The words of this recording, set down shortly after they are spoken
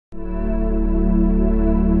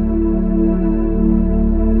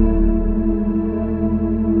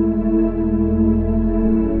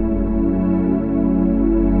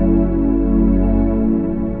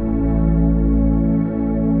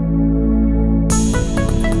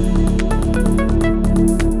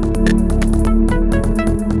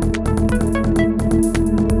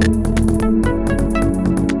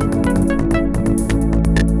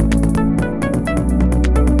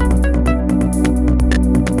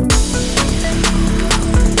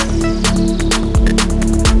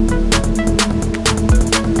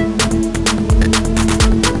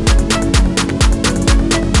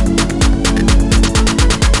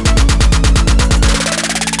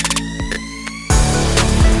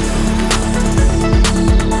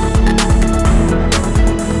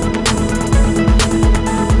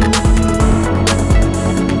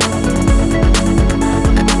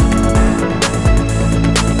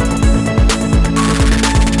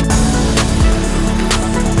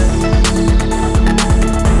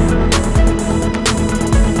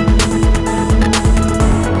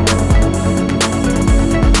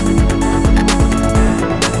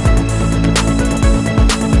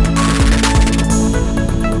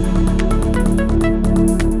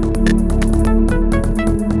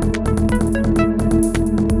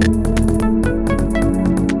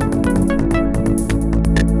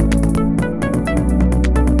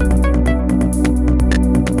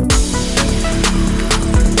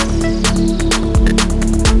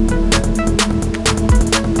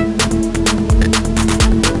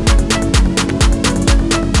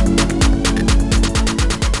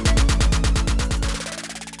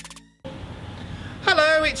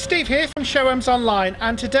it's Steve here from Showhomesonline,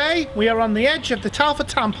 and today we are on the edge of the Telford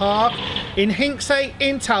Town Park in Hinkshay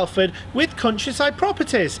in Telford with Countryside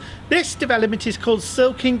Properties. This development is called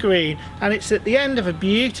Silkin Green and it's at the end of a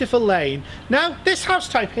beautiful lane. Now this house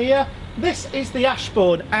type here, this is the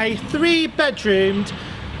Ashbourne, a 3-bedroomed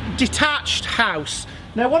detached house.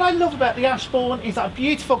 Now what I love about the Ashbourne is that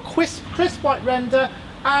beautiful crisp white render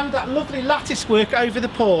and that lovely lattice work over the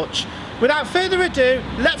porch. Without further ado,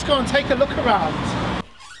 let's go and take a look around.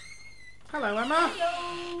 Hello Emma.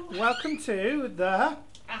 Hello. Welcome to the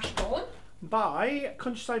Ashbourne by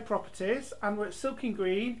Countryside Properties, and we're at Silkin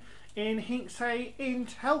Green in Hinkshay in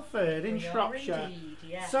Telford in Shropshire. Indeed,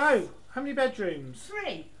 yes. So, how many bedrooms?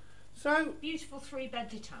 3. So, Beautiful 3-bed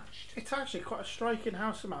detached. it's actually quite a striking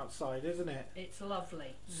house from outside, isn't it? It's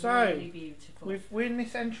lovely. So, really beautiful. we're in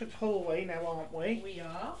this entrance hallway now, aren't we? We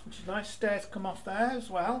are. Which is nice stairs come off there as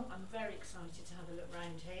well. I'm very excited to have a look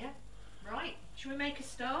round here. Right, shall we make a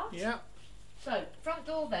start? Yeah. So, front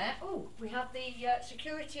door there. Oh, we have the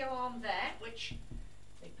security alarm there, which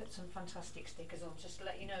they put some fantastic stickers on just to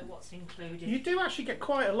let you know what's included. You do actually get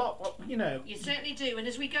quite a lot, you know. You certainly do, and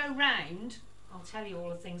as we go round, I'll tell you all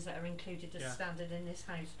the things that are included as standard in this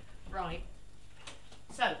house. Right,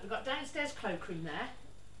 so we've got downstairs cloakroom there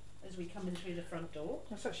as we come in through the front door.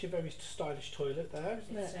 That's actually a very stylish toilet there,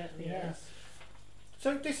 isn't it? It certainly is.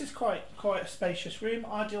 So this is quite a spacious room.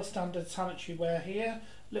 Ideal standard sanitary ware here.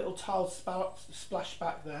 Little tile splash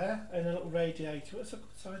back there and a little radiator. It's a good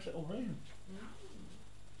sized little room.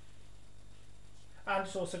 And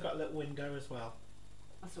it's also got a little window as well.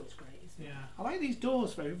 That's always great, isn't it? Yeah, I like these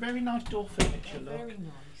doors. Very nice door furniture. They're look. very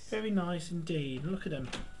nice. Very nice indeed. Look at them.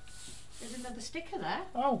 There's another sticker there.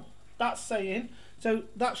 Oh, that's saying. So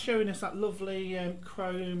that's showing us that lovely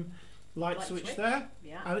chrome light switch there.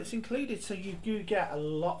 Yeah. And it's included, so you do get a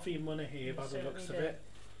lot for your money here by the looks of it.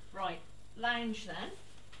 Right, lounge then.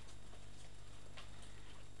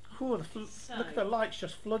 Cool. Look at the lights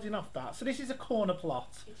just flooding off that. So this is a corner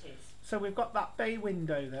plot. It is. So we've got that bay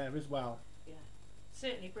window there as well. Yeah.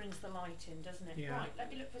 Certainly brings the light in, doesn't it? Yeah. Right,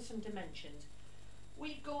 let me look for some dimensions.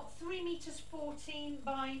 We've got 3 metres 14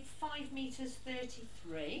 by 5 metres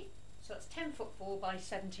 33. So that's 10'4" by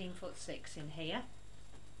 17'6" in here.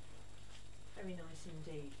 Very nice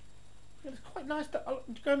indeed. It's quite nice that,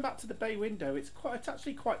 going back to the bay window, it's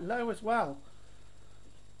actually quite low as well.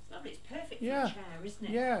 It's lovely. It's perfect for a chair, isn't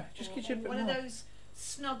it? Yeah, just gives you a bit one more. of those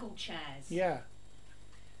snuggle chairs. Yeah.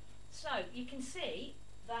 So you can see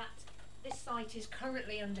that this site is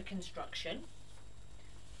currently under construction.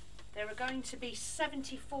 There are going to be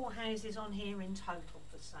 74 houses on here in total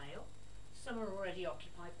for sale. Some are already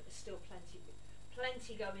occupied, but there's still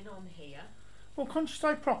plenty going on here. Well,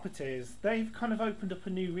 Countryside Properties, they've kind of opened up a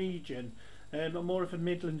new region, more of a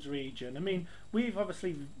Midlands region. I mean, we've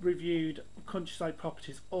obviously reviewed Countryside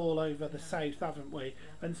Properties all over the south, haven't we? Yeah.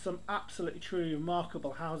 And some absolutely truly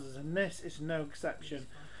remarkable houses, and this is no exception.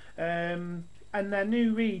 And their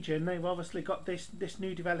new region, they've obviously got this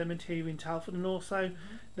new development here in Telford, and also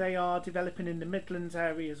they are developing in the Midlands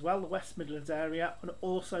area as well, the West Midlands area, and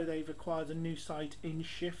also they've acquired a new site in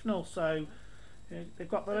Shifnal. So they've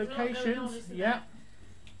got the locations. Yeah.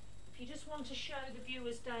 If you just want to show the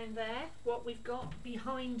viewers down there what we've got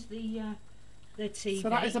behind the TV. So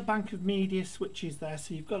that is a bank of media switches there.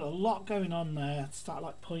 So you've got a lot going on there,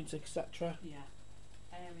 satellite points, etc. Yeah.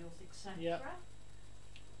 Aerials, etc. Yeah.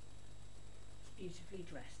 Beautifully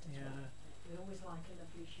dressed as well. We always like a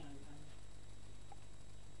lovely show home.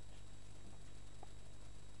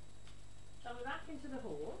 So we're back into the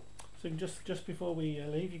hall. So just before we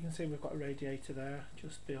leave, you can see we've got a radiator there,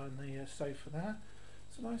 just behind the sofa there.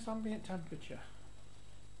 It's a nice ambient temperature.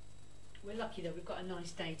 We're lucky that we've got a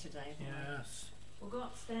nice day today. Yes. We'll go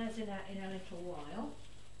upstairs in a little while.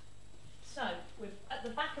 So we're at the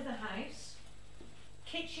back of the house.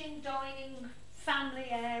 Kitchen, dining, family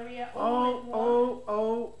area.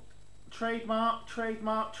 Oh, trademark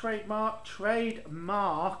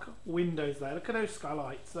windows there. Look at those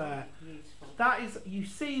skylights there. Beautiful. That is, you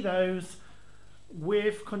see those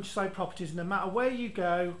with Countryside Properties, no matter where you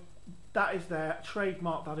go, that is their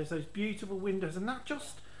trademark. That is those beautiful windows, and that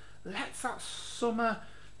just lets that summer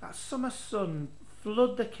sun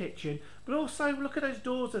flood the kitchen. But also look at those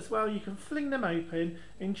doors as well. You can fling them open,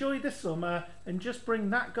 enjoy the summer, and just bring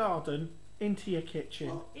that garden into your kitchen.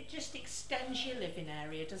 Well, it just extends your living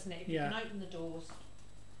area, doesn't it? If you can open the doors,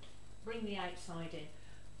 bring the outside in.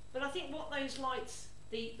 But I think what those lights,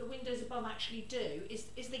 the windows above actually do is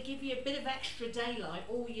they give you a bit of extra daylight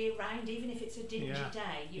all year round. Even if it's a dingy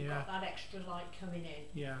day, you've got that extra light coming in.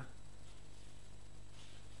 Yeah.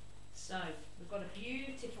 So we've got a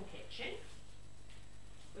beautiful kitchen.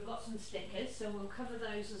 we've got some stickers, so we'll cover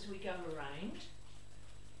those as we go around.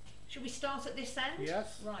 Should we start at this end?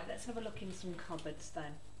 Yes. Right, let's have a look in some cupboards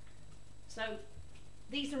then. So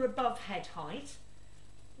these are above head height.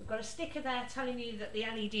 We've got a sticker there telling you that the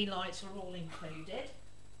LED lights are all included,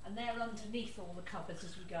 and they're underneath all the cupboards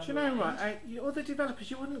as we go around. Do you know what? Other developers,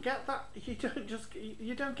 you wouldn't get that.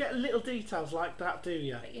 You don't get little details like that, do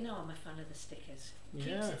you? But you know, I'm a fan of the stickers.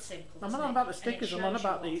 Yeah. Keeps it simple. I'm not on about the stickers. I'm on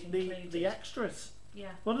about the extras.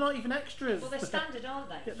 Yeah. Well, not even extras. Well, they're standard, aren't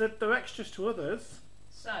they? They're extras to others.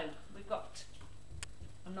 So we've got.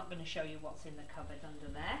 I'm not going to show you what's in the cupboard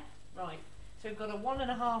under there. Right. So we've got a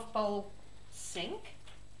 1.5 bowl sink.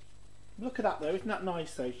 Look at that though, isn't that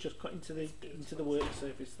nice though? It's just cut into the work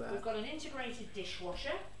surface there. We've got an integrated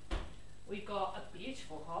dishwasher. We've got a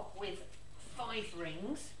beautiful hob with 5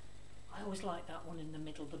 rings. I always like that one in the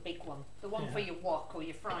middle, the big one. The one for your wok or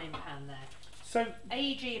your frying pan there. So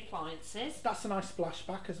AEG appliances. That's a nice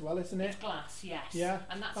splashback as well, isn't it? It's glass, yes. Yeah.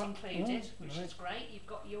 And that's included, which is great. You've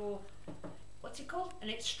got your, what's it called? An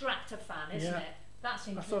extractor fan, isn't it? That's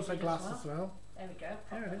included. That's also glass as well. There we go.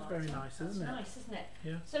 Yeah, it is very nice, isn't it? Nice, isn't it?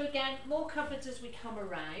 Yeah. So again, more cupboards as we come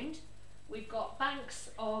around. We've got banks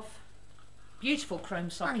of beautiful chrome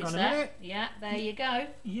sockets. Hang on a there. minute. Yeah, there you go.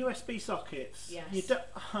 USB sockets. Yes. You don't,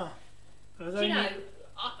 Do you know,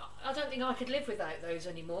 I don't think I could live without those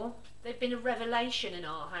anymore. They've been a revelation in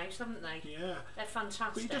our house, haven't they? Yeah. They're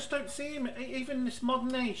fantastic. But you just don't see them, even in this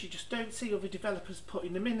modern age, you just don't see other developers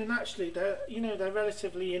putting them in, and actually they're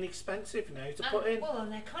relatively inexpensive now to put in. Well,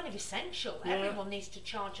 and they're kind of essential. Yeah. Everyone needs to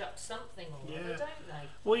charge up something or other, don't they?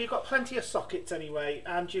 Well, you've got plenty of sockets anyway,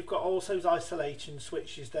 and you've got also those isolation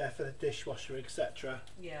switches there for the dishwasher, etc.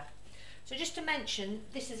 Yeah. So just to mention,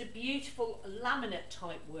 this is a beautiful laminate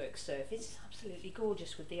type work surface. It's absolutely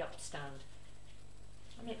gorgeous with the upstand.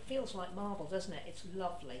 I mean, it feels like marble, doesn't it? It's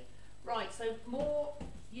lovely. Right, so more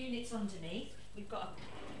units underneath. We've got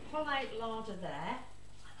a pull-out larder there.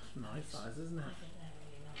 Nice size, isn't it? I think they're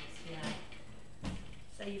really nice, yeah.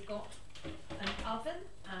 So you've got an oven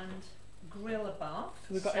and grill above.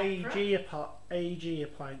 So we've got AEG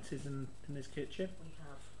appliances in this kitchen. We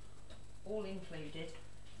have all included.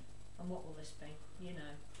 And what will this be? You know.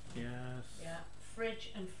 Yes. Yeah,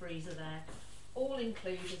 fridge and freezer there, all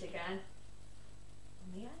included again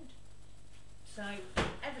on the end. So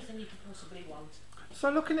everything you could possibly want. So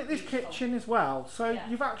looking at this kitchen as well, so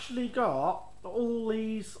you've actually got all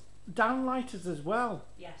these downlighters as well.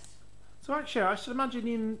 Yes. So actually, I should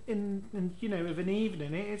imagine in of an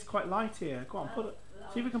evening it is quite light here. Go on,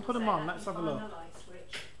 see if we can put them on. Let's have a look. Light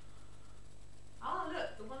switch. Ah,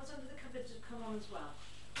 look, the ones under the cupboards have come on as well.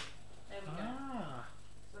 There we go. Ah.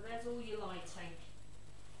 So there's all your lighting.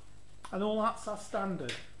 And all that's our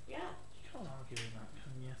standard. Yeah. You can't argue with that,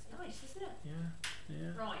 can you? It's nice, isn't it? Yeah,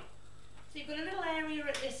 yeah. Right. So you've got a little area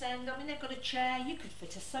at this end. I mean, they've got a chair. You could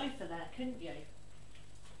fit a sofa there, couldn't you?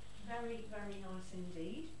 Very, very nice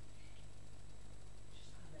indeed.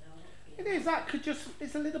 It is. That could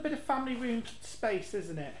it's a little bit of family room space,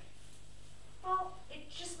 isn't it? Well, it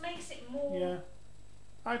just makes it more. Yeah.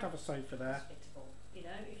 I'd have a sofa there. Hospitable. You know,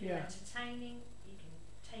 if you're entertaining, you can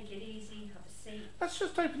take it easy, have a seat. Let's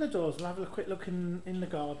just open the doors and have a quick look in the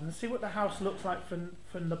garden and see what the house looks like from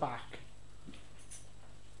the back.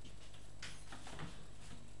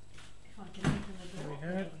 If I can open the door.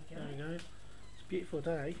 There we go. It's a beautiful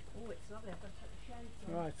day. Oh, it's lovely. I've got to take the shades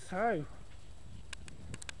on. Right, so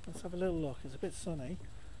let's have a little look. It's a bit sunny.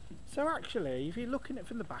 So actually, if you look at it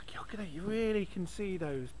from the back, you really can see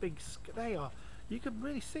those big. You can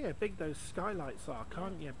really see how big those skylights are,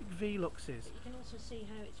 can't you? Big Veluxes. You can also see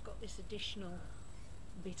how it's got this additional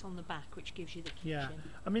bit on the back, which gives you the kitchen. Yeah,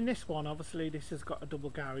 I mean this one, obviously, this has got a double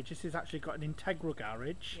garage. This has actually got an integral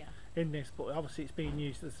garage in this, but obviously it's being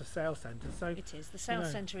used as a sales centre. So it is. The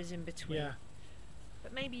sales centre is in between. Yeah.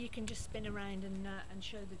 But maybe you can just spin around and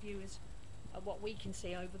show the viewers what we can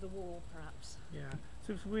see over the wall, perhaps. Yeah.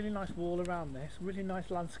 So it's a really nice wall around this. Really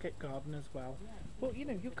nice landscape garden as well. Yeah, well, you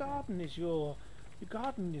know, your garden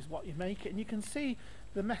is what you make it, and you can see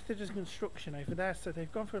the method of construction over there. So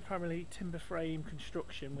they've gone for a primarily timber frame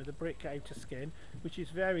construction with a brick outer skin, which is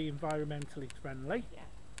very environmentally friendly. Yeah.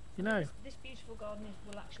 You know. This beautiful garden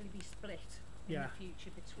will actually be split in the future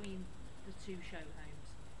between the two show homes.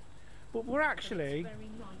 But we're actually. Very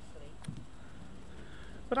nicely.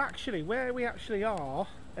 But actually, where we actually are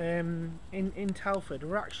in Telford,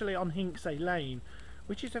 we're actually on Hinkshay Lane,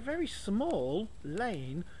 which is a very small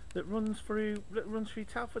lane that runs through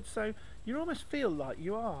Telford. So you almost feel like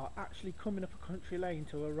you are actually coming up a country lane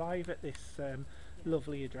to arrive at this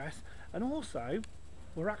lovely address. And also,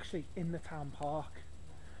 we're actually in the town park.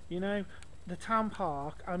 You know, the town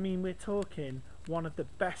park. I mean, we're talking one of the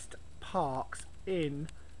best parks in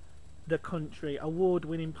the country.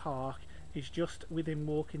 Award-winning park is just within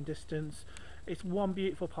walking distance. It's one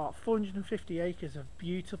beautiful park, 450 acres of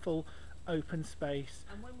beautiful open space.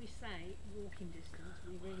 And when we say walking distance,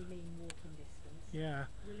 we really mean walking distance. Yeah.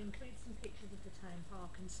 We'll include some pictures of the town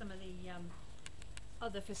park and some of the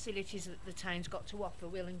other facilities that the town's got to offer.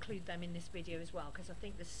 We'll include them in this video as well, because I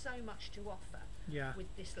think there's so much to offer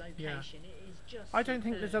with this location. It is just I don't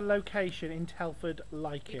think there's a location in Telford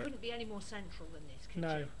like it. It couldn't be any more central than this, could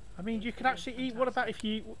No. you? I mean, you could actually eat. What about if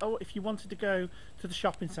you wanted to go to the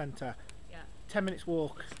shopping centre? Yeah. 10 minutes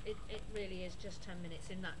walk. It really is just 10 minutes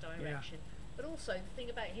in that direction. But also the thing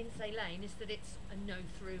about Hinkshay Lane is that it's a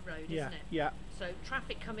no-through road, isn't it? Yeah. So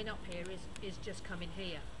traffic coming up here is just coming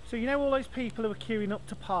here. So you know all those people who are queuing up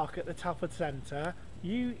to park at the Telford Centre,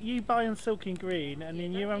 you buy on Silkin Green, and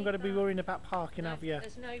then you haven't got to be worrying about parking, have you?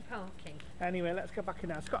 There's no parking. Anyway, let's go back in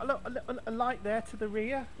now. It's got a light there to the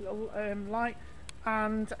rear, a little light,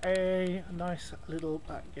 and a nice little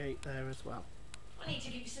back gate there as well. I need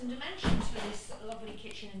to give you some dimensions for this lovely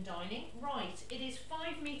kitchen and dining. Right, it is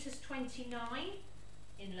 5 metres 29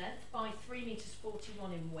 in length by 3 metres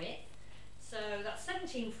 41 in width. So that's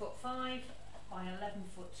 17 foot 5 by 11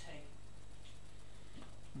 foot 2.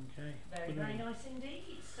 Okay. Very, very nice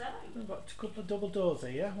indeed. So we've got a couple of double doors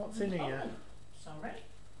here. What's in here? Sorry.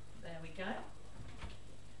 There we go.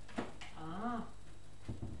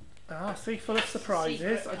 See, full of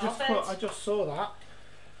surprises. Secret I just saw that.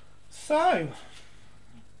 So I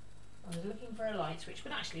was looking for a light switch,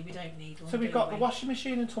 but actually we don't need one. So we've got the washing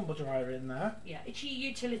machine and tumble dryer in there. Yeah, it's your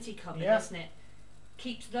utility cupboard, isn't it?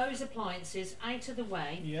 Keeps those appliances out of the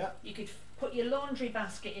way. Yeah. You could put your laundry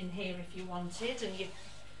basket in here if you wanted, and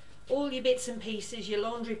all your bits and pieces, your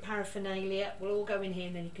laundry paraphernalia will all go in here,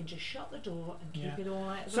 and then you can just shut the door and keep it all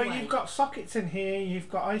out of the way. So you've got sockets in here, you've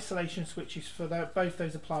got isolation switches for both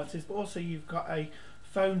those appliances, but also you've got a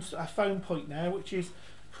phone point there, which is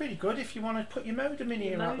pretty good if you want to put your modem in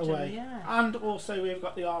here out the way. Yeah. And also we've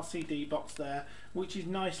got the RCD box there, which is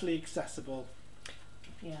nicely accessible.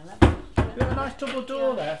 Yeah, we've got a nice double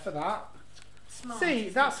door there for that. Smart. See,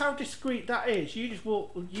 that's how discreet that is. You just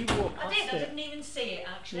walk past I didn't even see it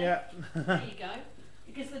actually. Yeah. There you go.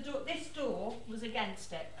 Because this door was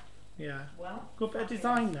against it. Yeah. Well, good bit of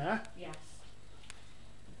design there. Yes.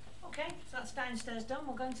 Okay, so that's downstairs done.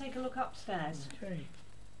 We'll go and take a look upstairs. Okay.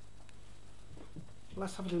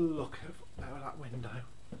 Let's have a little look out that window.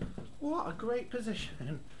 What a great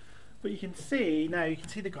position. But you can see now, you can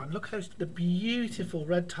see the garden. Look at the beautiful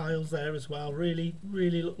red tiles there as well. Really,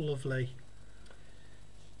 really look lovely.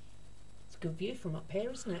 It's a good view from up here,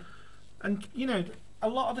 isn't it? And you know, a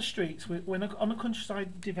lot of the streets, when on a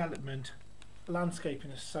countryside development, landscaping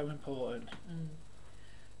is so important.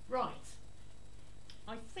 Right.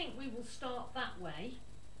 I think we will start that way,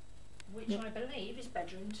 which I believe is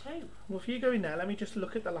bedroom 2. Well, if you go in there, let me just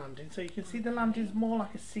look at the landing. So you can see the landing's more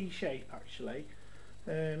like a C shape actually.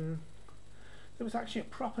 There was actually a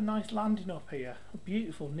proper nice landing up here.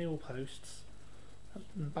 Beautiful newel posts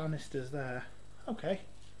and banisters there. Okay.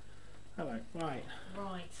 Hello. Right.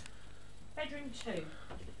 Right. Bedroom 2.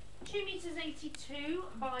 2 metres 82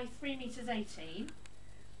 by 3 metres 18,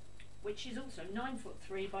 which is also 9 foot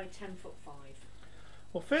 3 by 10 foot 5.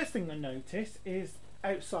 Well, first thing I notice is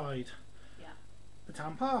outside the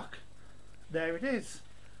town park. There it is.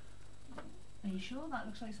 Are you sure? That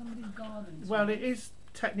looks like somebody's garden. Well, it is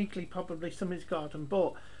technically probably somebody's garden,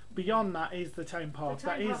 but beyond that is the town park. The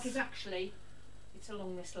town park is actually, it's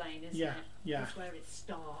along this lane, isn't it? Yeah. That's where it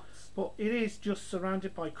starts. But it is just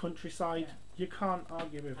surrounded by countryside. You can't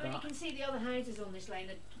argue with that. You can see the other houses on this lane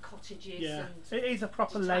are cottages. Yeah, and it is a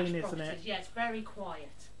proper lane, isn't properties. it? Yeah, it's very quiet.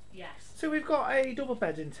 Yes. So we've got a double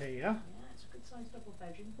bed into here. Yeah, it's a good sized double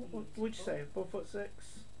bedroom. What would you say, 4'6"?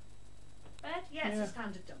 Bed? Yeah, it's a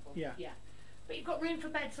standard double. Yeah. Yeah. But you've got room for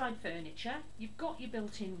bedside furniture. You've got your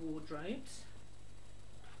built-in wardrobes.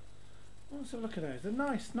 Also, look at those. A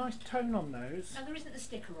nice tone on those. Now there isn't a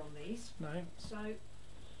sticker on these. No. So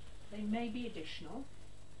they may be additional.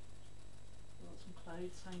 Got some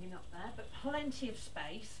clothes hanging up there, but plenty of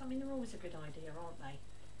space. I mean, they're always a good idea, aren't they?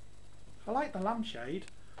 I like the lampshade,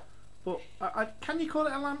 but can you call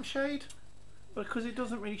it a lampshade? Because it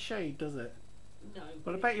doesn't really shade, does it? No.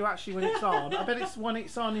 But I bet you actually when it's on, I bet it's when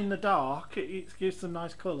it's on in the dark, it gives some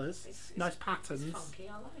nice colours, nice patterns. It's funky,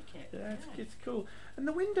 I like it. Yeah, it's cool. And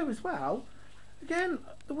the window as well. Again,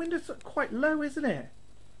 the window's quite low, isn't it?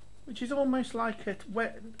 Which is almost like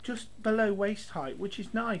just below waist height, which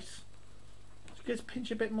is nice. Just pinch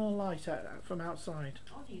a bit more light out from outside.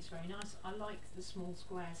 I think it's very nice. I like the small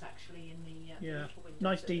squares actually in the Yeah, little windows.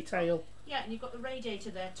 nice detail. Yeah, and you've got the radiator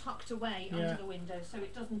there tucked away Yeah. under the window, so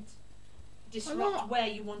it doesn't disrupt where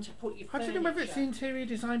you want to put your I furniture. don't know whether it's the interior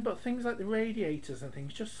design, but things like the radiators and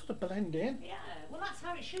things just sort of blend in. Yeah, well that's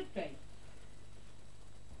how it should be.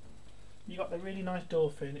 You got the really nice door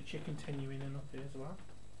furniture continuing in up here as well.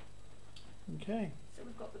 Okay. So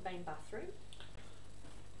we've got the main bathroom.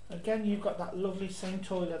 Again, you've got that lovely same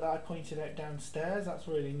toilet that I pointed out downstairs. That's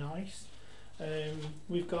really nice.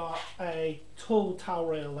 We've got a tall towel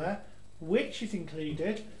rail there, which is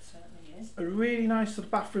included. It certainly is. A really nice sort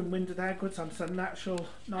of bathroom window there, good sound, so natural,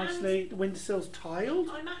 nicely. The windowsill's tiled.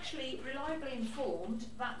 I'm actually reliably informed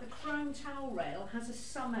that the chrome towel rail has a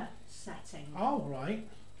summer setting, Oh, right.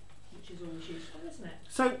 which is always useful, isn't it?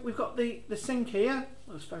 So we've got the sink here.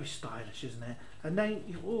 Well, it's very stylish, isn't it? And then,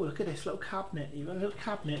 oh, look at this little cabinet. You've got a little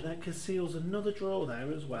cabinet that conceals another drawer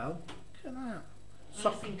there as well. Look at that.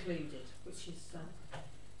 That's included, which is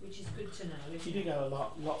good to know, isn't You do it? get a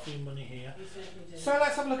lot for your money here. You certainly do. So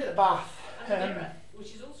let's have a look at the bath. And the mirror,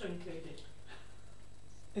 which is also included.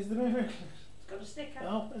 Is the mirror? It's got a sticker.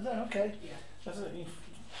 Oh, is that okay? Yeah. That's a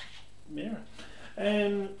mirror.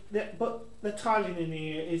 But the tiling in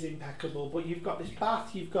here is impeccable. But you've got this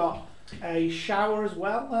bath. You've got a shower as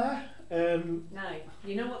well there. No,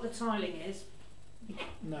 you know what the tiling is?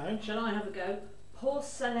 No. Shall I have a go?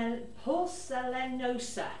 Porcelainosa.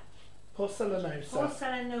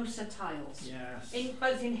 Porcelainosa tiles. Yes.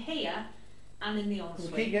 Both in here and in the We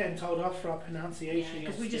ensuite. keep getting told off for our pronunciation.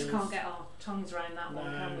 Because we just can't get our tongues around that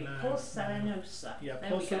one, can we? Porcelainosa. Yeah,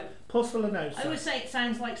 there we go. porcelainosa. I always say it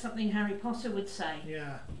sounds like something Harry Potter would say.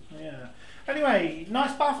 Yeah, yeah. Anyway,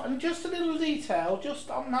 nice bath, and just a little detail,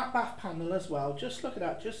 just on that bath panel as well. Just look at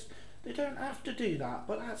that. Just they don't have to do that,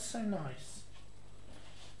 but that's so nice.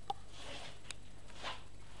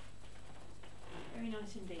 Very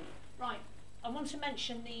nice indeed. Right, I want to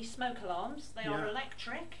mention the smoke alarms. They are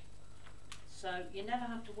electric, so you never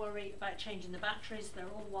have to worry about changing the batteries. They're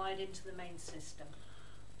all wired into the main system.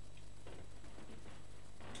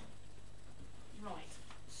 Right,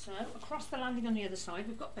 so across the landing on the other side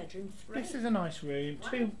we've got bedroom 3. This is a nice room. Wow.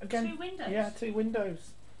 Two windows. Yeah, 2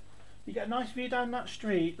 windows. You get a nice view down that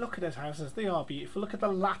street. Look at those houses, they are beautiful. Look at the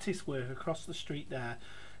lattice work across the street there.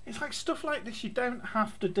 It's like stuff like this you don't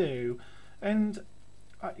have to do. And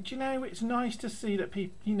do you know, it's nice to see that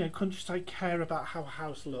people, you know, countryside care about how a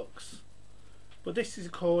house looks. But this is a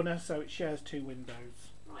corner, so it shares 2 windows.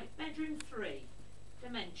 Right, bedroom 3.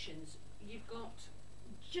 Dimensions. You've got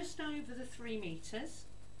just over the 3 metres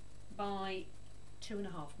by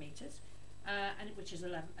 2.5 metres, and which is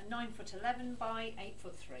 9 foot 11 by 8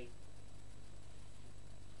 foot 3.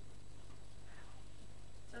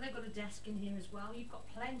 So they've got a desk in here as well. You've got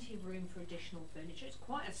plenty of room for additional furniture. It's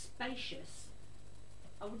quite a spacious.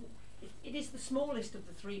 It is the smallest of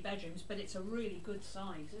the 3 bedrooms, but it's a really good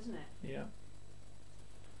size, isn't it? Yeah.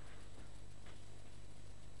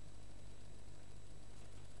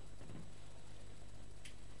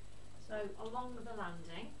 So along the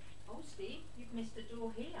landing, oh Steve, you've missed a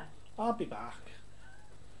door here. I'll be back.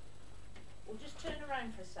 We'll just turn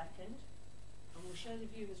around for a second and we'll show the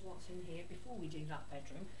viewers what's in here before we do that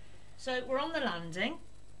bedroom. So we're on the landing.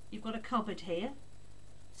 You've got a cupboard here.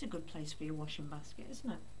 It's a good place for your washing basket, isn't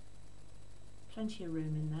it? Plenty of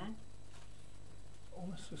room in there.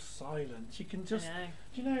 Almost so silent. You can just, I know.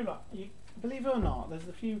 do you know, like, you, believe it or not, there's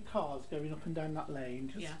a few cars going up and down that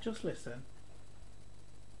lane. Just listen.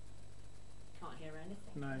 Can't hear anything.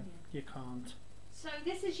 No, can you can't. So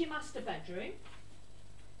this is your master bedroom,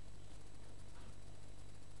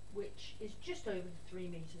 which is just over 3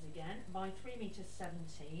 metres again, by 3 metres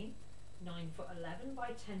 17, 9 foot 11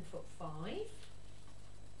 by 10 foot 5.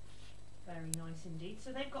 Very nice indeed.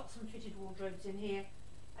 So they've got some fitted wardrobes in here.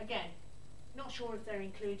 Again, not sure if they're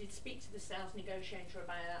included. Speak to the sales negotiator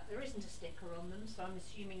about that. There isn't a sticker on them, so I'm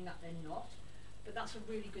assuming that they're not. But that's a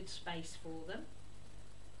really good space for them.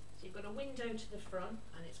 So you've got a window to the front,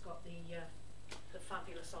 and it's got the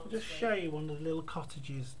fabulous ensuite. I'll just show you one of the little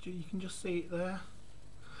cottages. You can just see it there.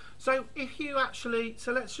 So if you actually,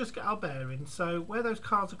 so let's just get our bearings. So where those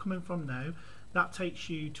cars are coming from now, that takes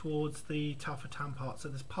you towards the Telford Town Park. So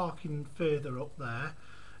there's parking further up there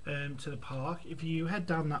to the park. If you head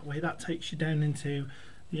down that way, that takes you down into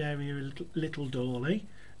the area of Little Dawley.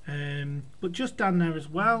 But just down there as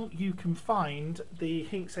well, you can find the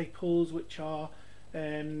Hinkshay pools, which are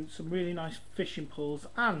some really nice fishing pools,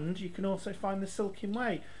 and you can also find the Silkin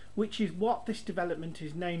Way, which is what this development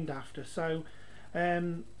is named after. So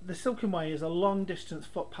the Silkin Way is a long distance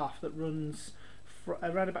footpath that runs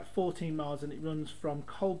around about 14 miles, and it runs from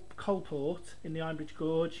Coalport in the Ironbridge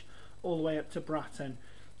Gorge all the way up to Bratton.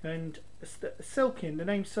 And Silkin, the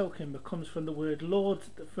name Silkin comes from the word Lord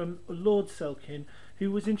Silkin,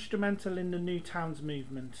 who was instrumental in the New Towns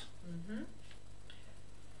movement.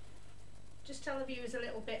 Just tell the viewers a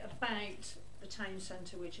little bit about the town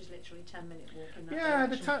centre, which is literally 10-minute walk in that Yeah,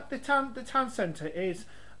 direction. the town centre is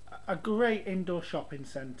a great indoor shopping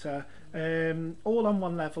centre, all on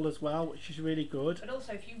one level as well, which is really good. But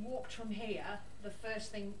also, if you walked from here, the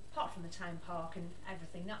first thing, apart from the town park and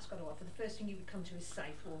everything that's got to offer, the first thing you would come to is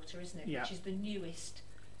Southwater, isn't it? Yeah. Which is the newest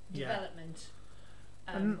development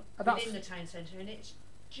within the town centre, and it's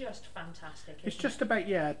just fantastic. It's just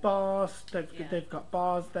about bars. They've got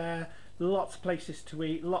bars there, lots of places to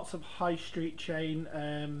eat, lots of high street chain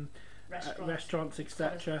restaurants,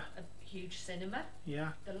 etc. A huge cinema. Yeah.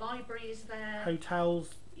 The library is there.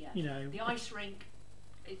 Hotels. Yeah. You know. The ice rink.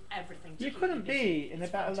 Everything. You couldn't be in a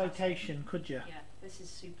better location, could you? Yeah. This is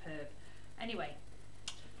superb. Anyway,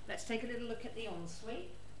 let's take a little look at the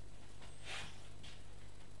ensuite.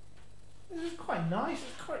 This is quite nice.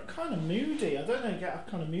 It's quite kind of moody. I don't know, get a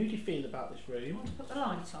kind of moody feel about this room. You want to put the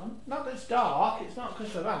light on? Not that it's dark. It's not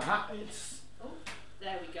because of that. It's. Oh,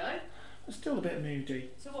 there we go. It's still a bit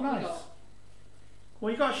moody. So what nice. have we got?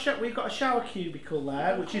 Well, we've got a shower cubicle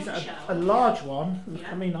there, which is shower, a large one.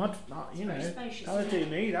 Yeah. I mean, that would do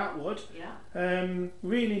me. That would. Yeah.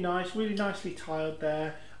 Really nice, really nicely tiled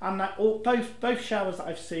there, and both showers that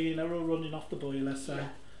I've seen are all running off the boiler, so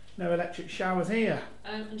no electric showers here.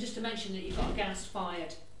 And just to mention that you've got a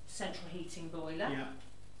gas-fired central heating boiler. Yeah.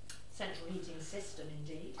 Central heating system,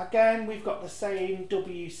 indeed. Again, we've got the same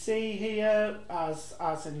WC here as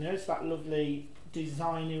in it's that lovely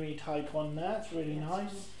designery type one there. It's really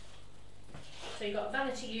nice. So you've got a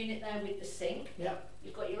vanity unit there with the sink. Yep.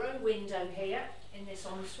 You've got your own window here in this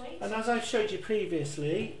ensuite. And as I've showed you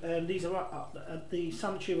previously, these are at the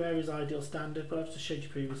sanctuary is ideal standard, but I've just showed you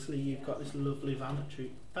previously, you've got this lovely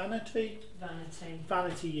vanity unit.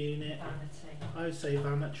 I would say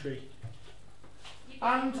vanity.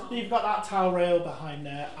 And you've got that towel rail behind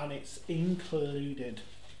there, and it's included.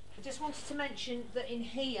 I just wanted to mention that in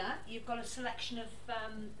here you've got a selection of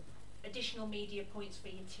additional media points for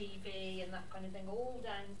your TV and that kind of thing, all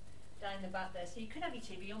down the back there. So you can have your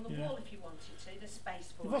TV on the wall if you wanted to. There's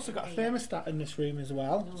space for it. You've also got a thermostat in this room as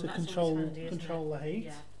well to control the heat.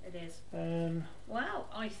 Yeah, it is. Well,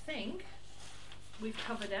 I think we've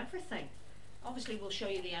covered everything. Obviously, we'll show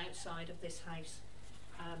you the outside of this house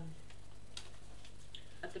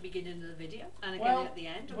at the beginning of the video, and again at the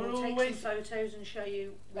end. And we'll take some photos and show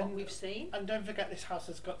you what we've seen. And don't forget, this house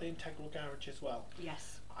has got the integral garage as well.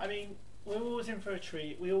 Yes. I mean, we're always in for a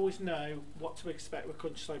treat. We always know what to expect with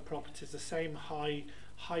Countryside Properties. The same high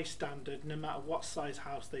standard, no matter what size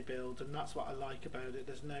house they build, and that's what I like about it.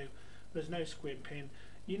 There's no scrimping.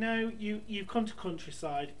 You know, you come to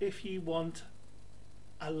Countryside if you want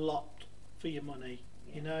a lot for your money.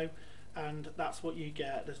 You know. And that's what you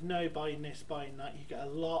get. There's no buying this, buying that. You get a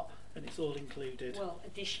lot, and it's all included. Well,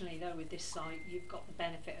 additionally, though, with this site, you've got the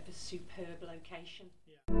benefit of a superb location.